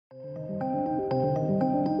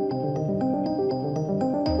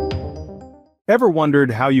Ever wondered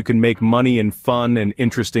how you can make money in fun and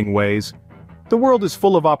interesting ways? The world is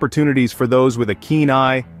full of opportunities for those with a keen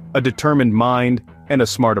eye, a determined mind, and a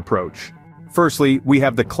smart approach. Firstly, we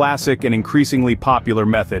have the classic and increasingly popular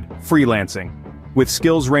method, freelancing. With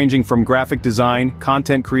skills ranging from graphic design,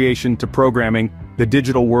 content creation to programming, the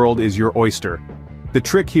digital world is your oyster. The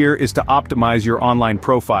trick here is to optimize your online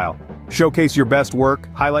profile. Showcase your best work,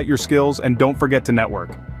 highlight your skills, and don't forget to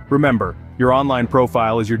network. Remember, your online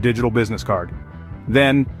profile is your digital business card.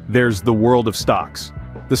 Then, there's the world of stocks.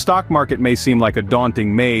 The stock market may seem like a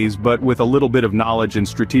daunting maze, but with a little bit of knowledge and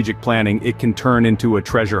strategic planning, it can turn into a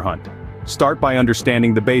treasure hunt. Start by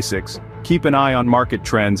understanding the basics, keep an eye on market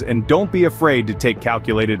trends, and don't be afraid to take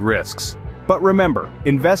calculated risks. But remember,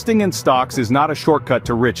 investing in stocks is not a shortcut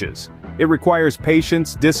to riches. It requires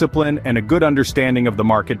patience, discipline, and a good understanding of the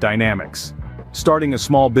market dynamics. Starting a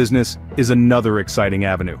small business is another exciting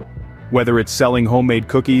avenue. Whether it's selling homemade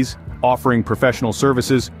cookies, offering professional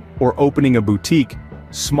services, or opening a boutique,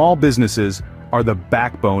 small businesses are the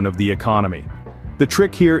backbone of the economy. The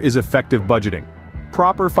trick here is effective budgeting.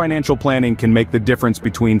 Proper financial planning can make the difference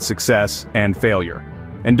between success and failure.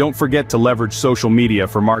 And don't forget to leverage social media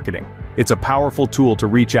for marketing. It's a powerful tool to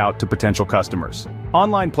reach out to potential customers.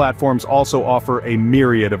 Online platforms also offer a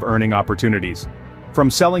myriad of earning opportunities.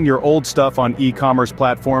 From selling your old stuff on e-commerce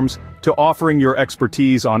platforms, to offering your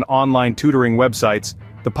expertise on online tutoring websites,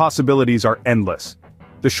 the possibilities are endless.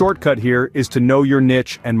 The shortcut here is to know your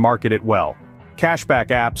niche and market it well. Cashback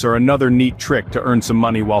apps are another neat trick to earn some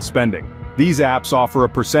money while spending. These apps offer a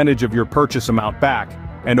percentage of your purchase amount back,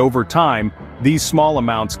 and over time, these small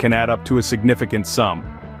amounts can add up to a significant sum.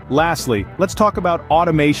 Lastly, let's talk about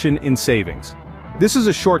automation in savings. This is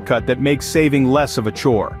a shortcut that makes saving less of a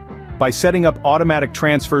chore. By setting up automatic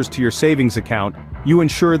transfers to your savings account, you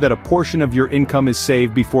ensure that a portion of your income is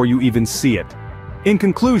saved before you even see it. In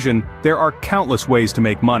conclusion, there are countless ways to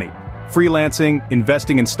make money. Freelancing,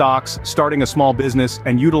 investing in stocks, starting a small business,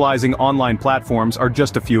 and utilizing online platforms are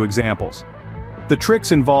just a few examples. The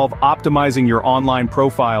tricks involve optimizing your online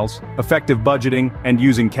profiles, effective budgeting, and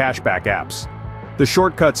using cashback apps. The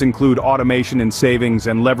shortcuts include automation in savings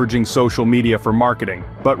and leveraging social media for marketing,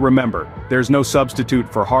 but remember, there's no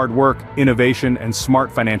substitute for hard work, innovation, and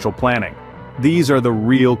smart financial planning. These are the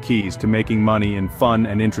real keys to making money in fun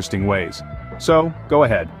and interesting ways. So, go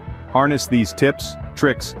ahead, harness these tips,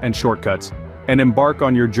 tricks, and shortcuts, and embark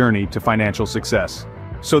on your journey to financial success.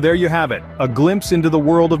 So there you have it, a glimpse into the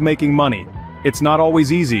world of making money. It's not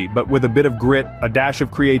always easy, but with a bit of grit, a dash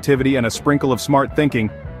of creativity, and a sprinkle of smart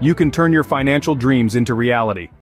thinking, you can turn your financial dreams into reality.